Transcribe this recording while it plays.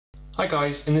Hi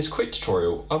guys, in this quick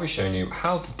tutorial I'll be showing you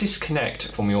how to disconnect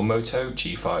from your Moto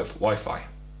G5 Wi-Fi.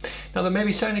 Now there may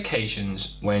be certain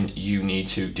occasions when you need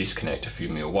to disconnect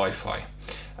from your Wi-Fi.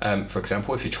 For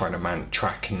example, if you're trying to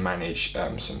track and manage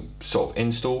some sort of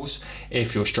installs,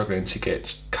 if you're struggling to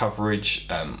get coverage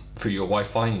for your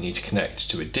Wi-Fi and you need to connect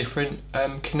to a different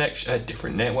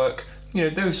different network, you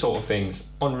know, those sort of things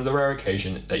on the rare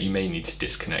occasion that you may need to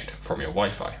disconnect from your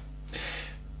Wi-Fi.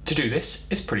 To do this,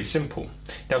 it's pretty simple.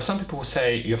 Now some people will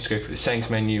say you have to go through the settings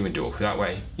menu and do it that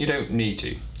way. You don't need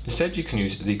to. Instead you can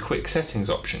use the quick settings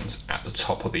options at the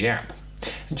top of the app.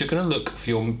 And you're going to look for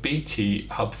your BT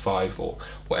Hub 5 or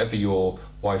whatever your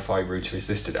Wi-Fi router is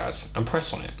listed as and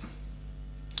press on it.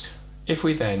 If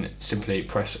we then simply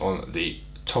press on the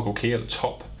toggle key at the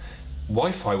top,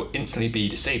 Wi-Fi will instantly be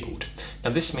disabled.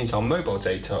 Now this means our mobile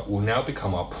data will now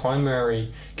become our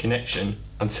primary connection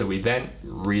until we then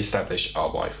re-establish our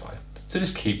Wi-Fi. So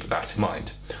just keep that in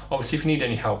mind. Obviously if you need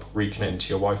any help reconnecting to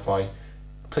your Wi-Fi,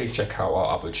 please check out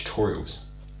our other tutorials.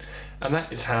 And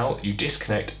that is how you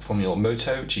disconnect from your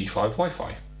Moto G5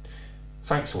 Wi-Fi.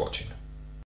 Thanks for watching.